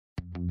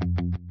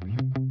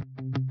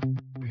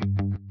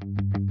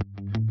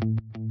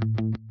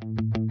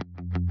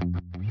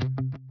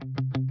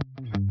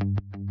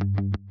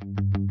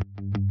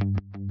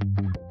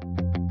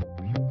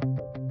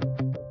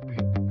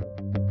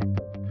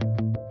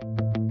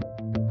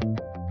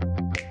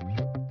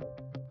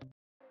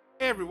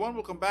everyone,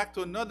 welcome back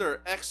to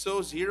another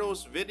Exos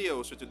Heroes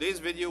video. So today's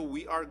video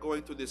we are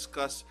going to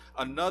discuss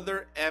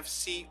another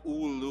FC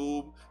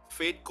Uloom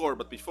Fate Core.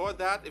 But before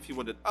that, if you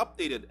wanted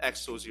updated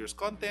Exos Heroes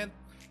content,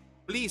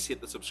 please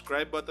hit the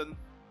subscribe button.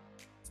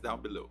 It's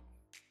down below.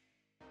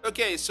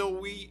 Okay, so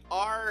we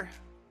are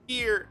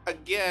here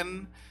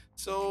again.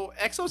 So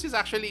Exos is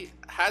actually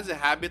has a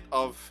habit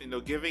of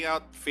giving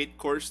out Fate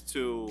Cores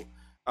to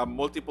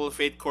multiple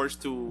Fate Cores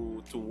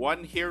to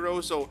one hero.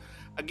 So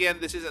again,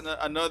 this is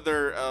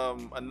another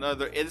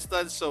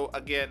instance. So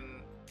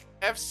again,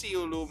 FC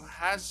Uloom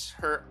has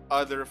her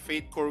other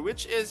Fate Core,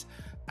 which is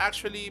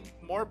actually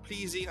more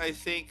pleasing, I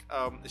think,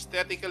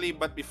 aesthetically.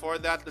 But before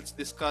that, let's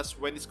discuss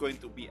when it's going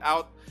to be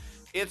out.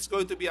 It's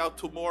going to be out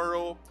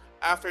tomorrow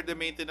after the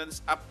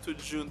maintenance up to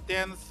June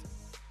 10th.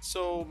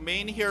 So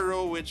main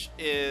hero, which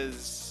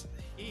is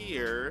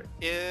here,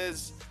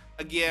 is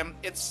again,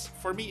 it's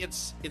for me,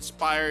 it's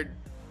inspired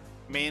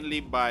mainly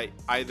by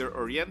either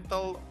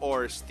Oriental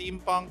or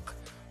Steampunk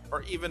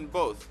or even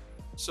both.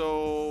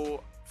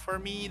 So for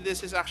me,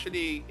 this is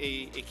actually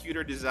a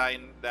cuter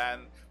design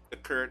than the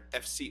current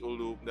FC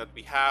Uloom that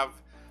we have.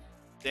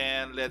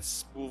 Then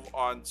let's move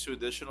on to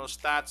additional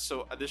stats.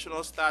 So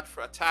additional stat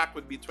for attack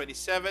would be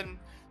 27,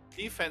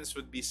 defense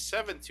would be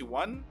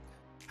 71,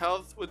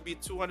 health would be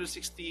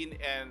 216,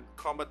 and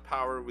combat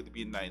power would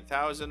be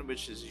 9,000,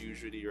 which is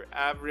usually your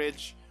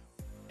average.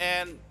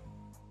 And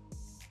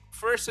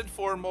first and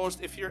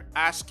foremost, if you're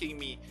asking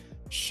me,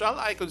 shall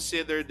I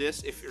consider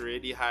this if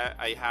already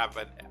I have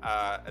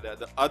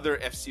the other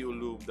FC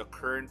Uloom, the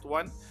current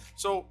one?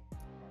 So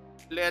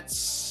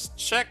let's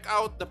check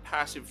out the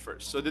passive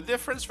first. So the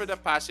difference for the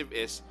passive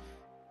is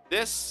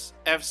this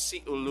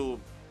FC Uloom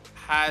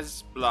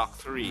has block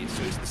 3,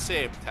 so it's the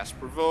same. Test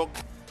provoke,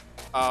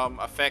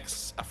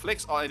 afflicts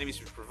all enemies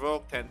with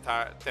provoke 10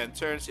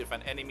 turns if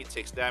an enemy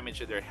takes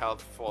damage and their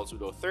health falls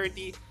below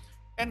 30,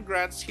 and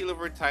grants heal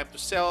over time to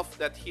self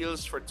that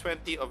heals for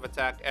 20 of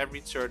attack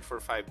every turn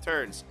for 5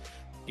 turns.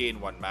 Gain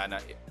 1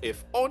 mana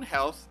if own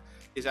health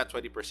is at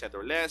 20%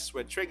 or less.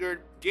 When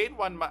triggered, gain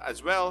 1 mana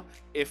as well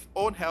if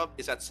own health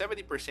is at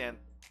 70%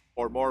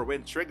 or more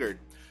when triggered.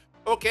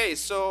 Okay,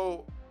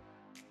 so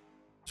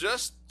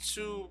just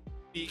to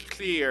be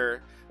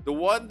clear, the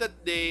one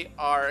that they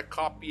are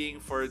copying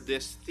for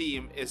this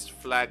theme is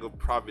Flag of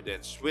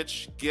Providence,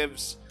 which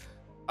gives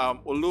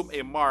Uloom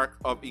a mark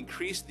of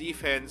increased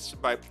defense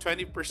by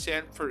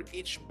 20% for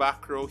each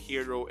back row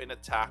hero in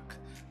attack,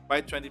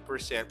 by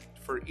 20%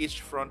 for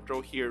each front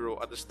row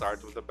hero at the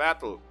start of the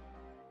battle.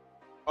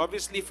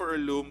 Obviously for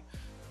Uloom,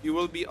 you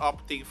will be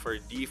opting for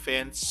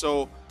defense.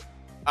 So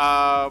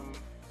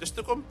just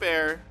to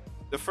compare,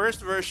 the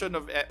first version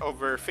of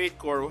our Fate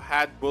Core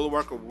had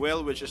Bulwark of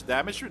Will, which is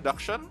damage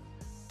reduction.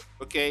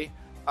 Okay,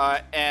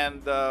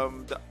 and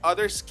the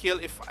other skill,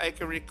 if I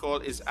can recall,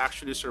 is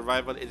actually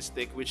Survival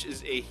Instinct, which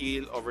is a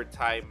heal over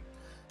time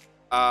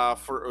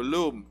for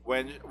Uloom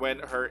when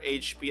her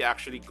HP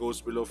actually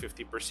goes below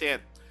 50%.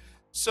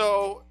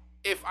 So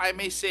if I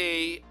may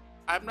say,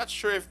 I'm not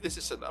sure if this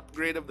is an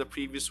upgrade of the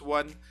previous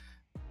one.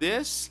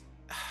 This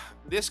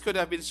could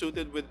have been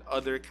suited with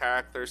other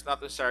characters,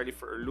 not necessarily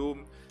for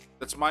Uloom.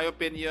 That's my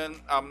opinion.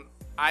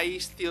 I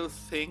still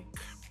think,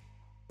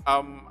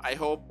 I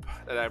hope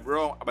that I'm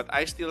wrong, but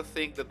I still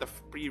think that the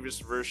previous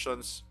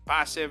version's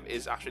passive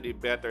is actually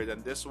better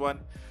than this one.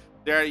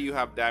 There you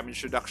have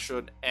damage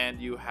reduction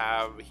and you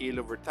have heal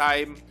over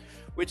time,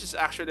 which is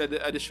actually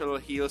the additional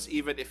heals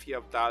even if you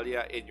have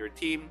Talia in your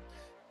team.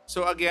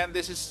 So again,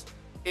 this is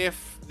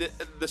if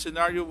the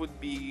scenario would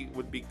be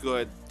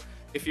good.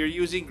 If you're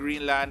using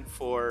Greenland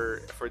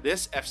for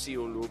this FC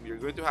Uloom, you're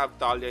going to have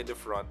Talia in the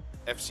front,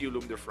 FC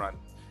Uloom the front,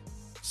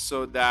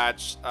 so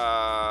that's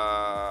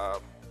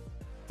 40%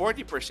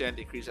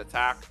 increased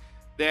attack.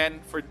 Then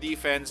for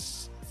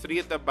defense, 3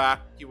 at the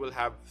back, you will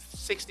have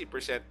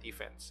 60%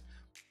 defense.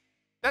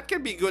 That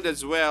can be good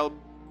as well,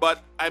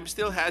 but I'm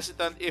still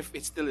hesitant if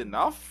it's still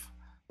enough.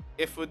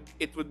 If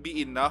it would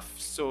be enough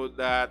so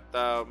that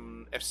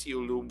FC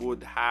Uloom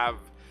would have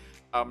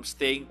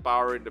staying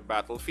power in the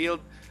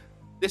battlefield.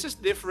 This is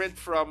different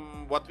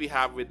from what we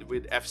have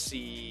with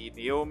FC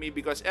Naomi,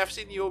 because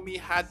FC Naomi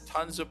had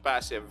tons of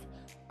passive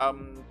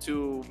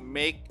to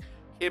make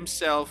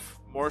himself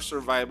more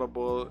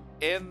survivable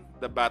in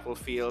the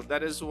battlefield.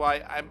 That is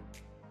why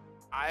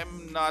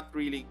I'm not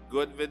really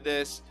good with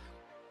this.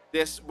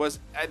 This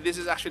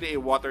is actually a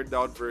watered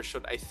down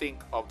version, I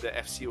think, of the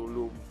FC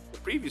Uloom, the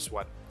previous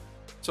one.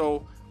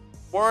 So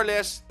more or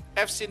less,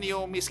 FC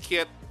Naomi's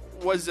kit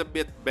was a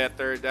bit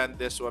better than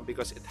this one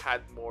because it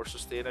had more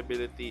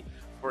sustainability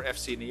for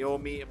FC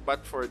Naomi.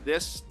 But for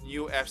this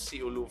new FC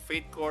Uloom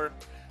Fate Core,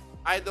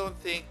 I don't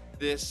think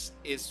this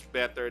is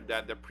better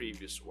than the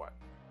previous one.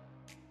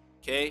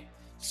 Okay,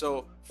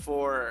 so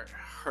for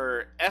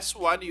her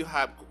S1, you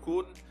have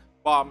Cocoon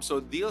Bomb. So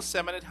deals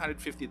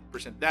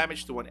 750%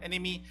 damage to one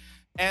enemy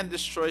and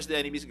destroys the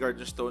enemy's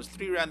guardian stones,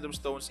 3 random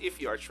stones if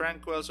you are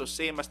tranquil. So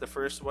same as the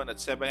first one at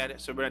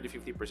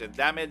 750%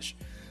 damage.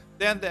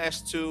 Then the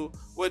S2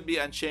 would be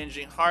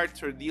Unchanging Heart,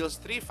 who deals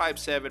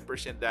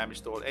 357% damage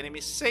to all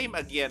enemies, same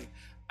again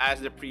as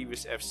the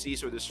previous FC,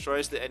 so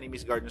destroys the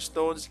enemy's Garden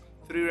Stones,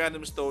 3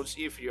 random stones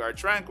if you are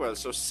tranquil.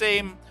 So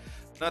same,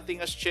 nothing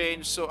has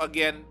changed. So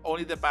again,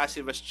 only the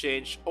passive has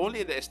changed,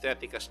 only the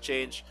aesthetic has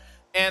changed,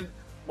 and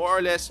more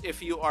or less,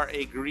 if you are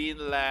a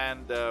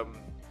Greenland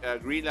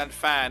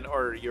fan,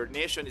 or your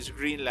nation is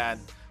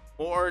Greenland,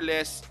 more or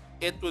less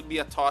it would be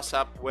a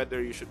toss-up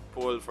whether you should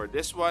pull for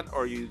this one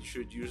or you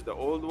should use the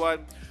old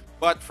one.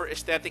 But for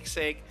aesthetic's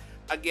sake,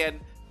 again,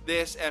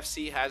 this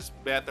FC has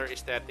better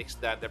aesthetics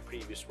than the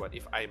previous one,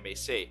 if I may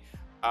say.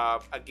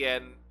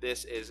 Again,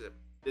 this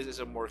is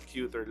a more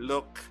cuter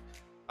look,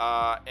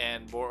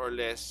 and more or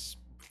less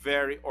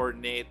very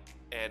ornate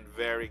and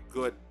very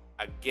good.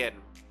 Again,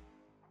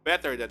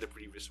 better than the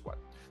previous one.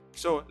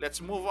 So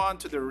let's move on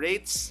to the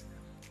rates.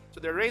 So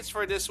the rates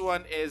for this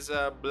one is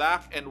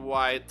black and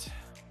white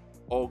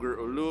Ogre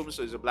Uloom.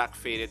 So it's a black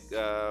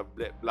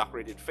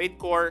rated Fate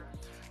Core.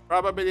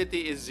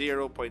 Probability is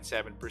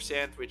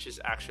 0.7%, which is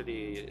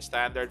actually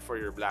standard for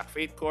your black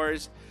Fate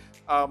Cores.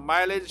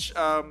 Mileage,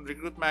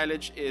 recruit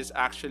mileage is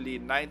actually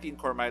 19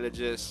 core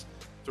mileages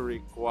to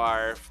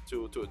require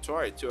to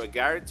a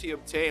guarantee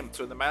obtained.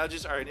 So the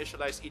mileages are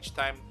initialized each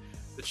time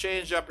the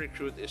change up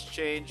recruit is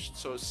changed.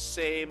 So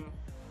same.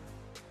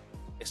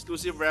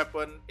 Exclusive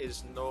weapon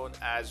is known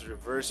as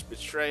Reverse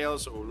Betrayal,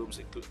 so Uloom's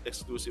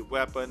exclusive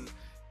weapon.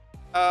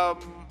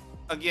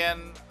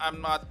 Again,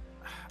 I'm not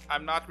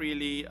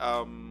really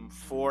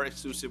for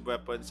exclusive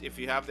weapons. If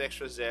you have the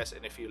extra zest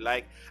and if you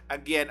like,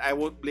 again, I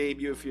won't blame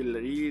you if you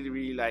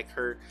really like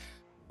her,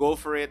 go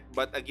for it.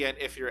 But again,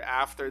 if you're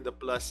after the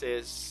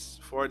pluses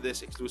for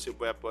this exclusive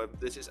weapon,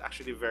 this is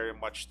actually very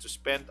much to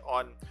spend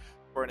on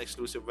for an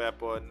exclusive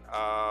weapon.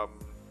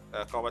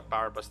 Combat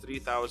power plus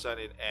 3000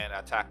 and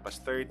attack plus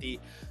 30.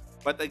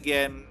 But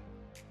again,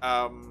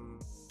 I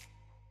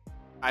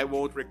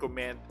won't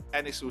recommend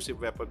an exclusive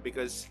weapon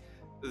because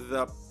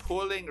the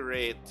pulling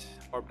rate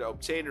or the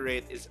obtain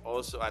rate is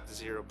also at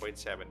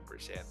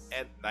 0.7%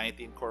 and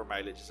 19 core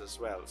mileages as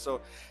well.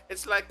 So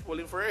it's like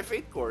pulling for a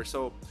Fate Core.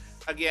 So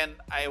again,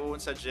 I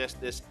won't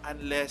suggest this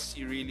unless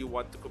you really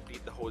want to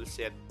complete the whole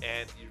set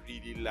and you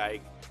really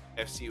like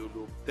FC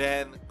Uloom.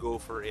 Then go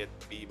for it,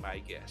 be my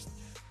guest.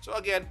 So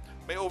again,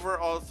 my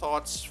overall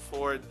thoughts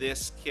for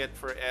this kit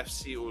for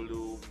FC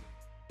Uloom,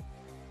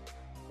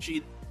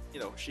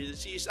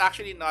 she's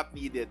actually not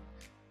needed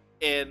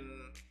in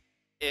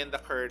the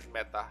current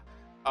meta.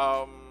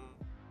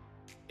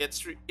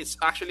 It's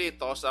actually a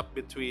toss up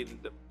between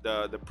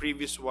the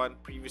previous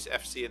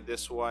FC, and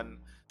this one.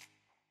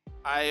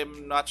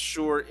 I'm not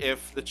sure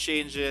if the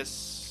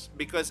changes,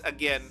 because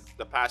again,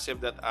 the passive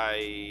that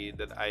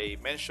I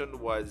mentioned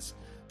was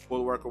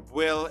Bulwark of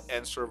Will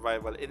and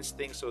Survival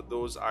Instinct. So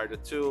those are the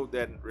two.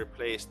 Then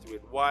replaced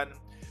with one,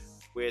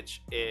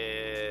 which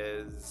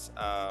is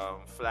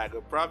Flag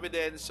of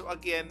Providence. So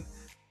again,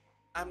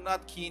 I'm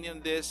not keen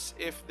on this.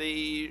 If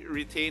they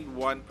retained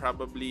one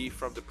probably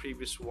from the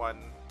previous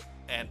one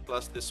and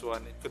plus this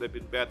one, it could have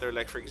been better.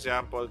 Like for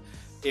example,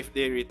 if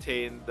they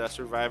retained the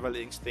Survival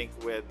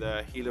Instinct with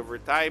Heal Over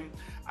Time,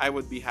 I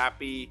would be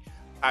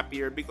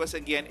happier, because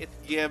again, it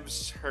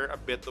gives her a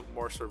bit of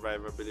more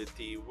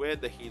survivability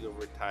with the Heal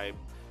Over Time.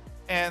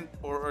 And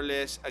more or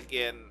less,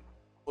 again,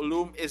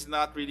 Uloom is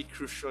not really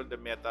crucial in the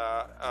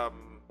meta.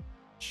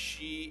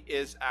 She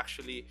is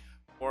actually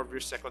more of your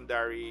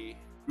secondary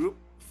group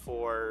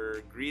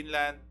for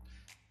Greenland.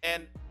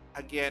 And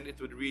again,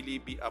 it would really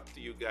be up to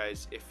you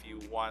guys if you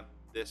want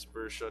this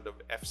version of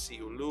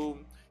FC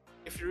Uloom.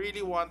 If you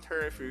really want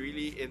her, if you're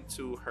really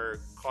into her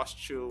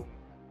costume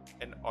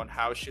and on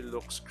how she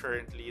looks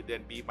currently,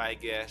 then be my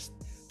guest.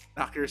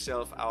 Knock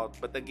yourself out.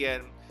 But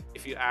again,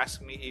 if you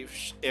ask me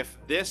if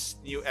this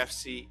new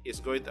FC is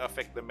going to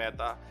affect the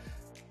meta,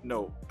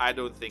 no, I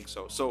don't think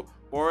so. So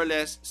more or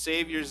less,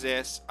 save your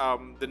zest.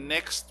 The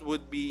next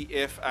would be,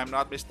 if I'm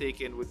not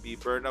mistaken, would be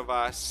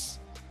Bernavas.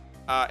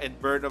 And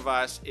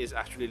Bernavas is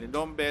actually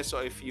Lenombe. So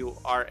if you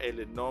are a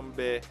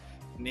Lenombe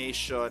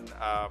nation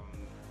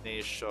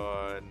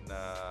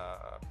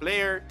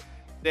player,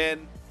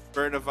 then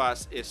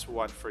Bernavas is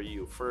one for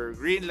you. For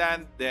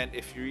Greenland, then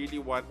if you really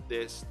want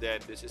this, then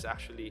this is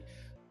actually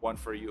one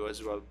for you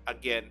as well.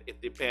 Again,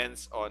 it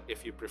depends on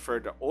if you prefer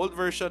the old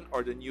version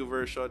or the new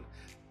version.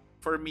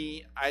 For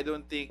me, I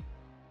don't think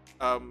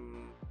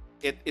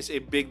it is a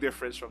big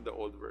difference from the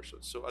old version.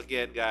 So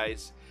again,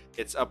 guys,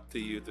 it's up to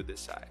you to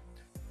decide.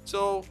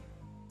 So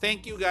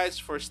thank you guys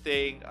for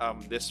staying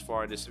this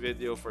far in this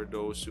video, for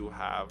those who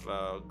have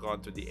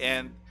gone to the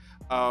end.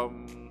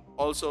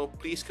 Also,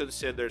 please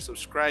consider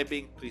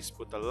subscribing, please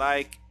put a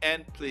like,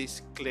 and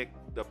please click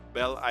the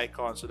bell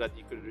icon so that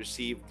you can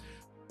receive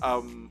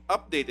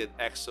updated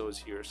Exos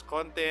Heroes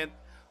content.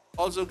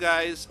 Also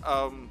guys,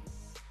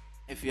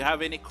 if you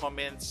have any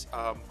comments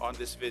on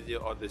this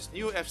video, on this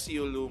new FC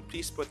Uloom,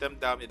 please put them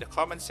down in the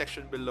comment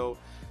section below.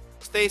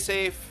 Stay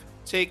safe,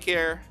 take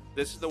care.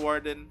 This is the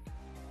Warden,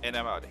 and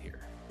I'm out of here.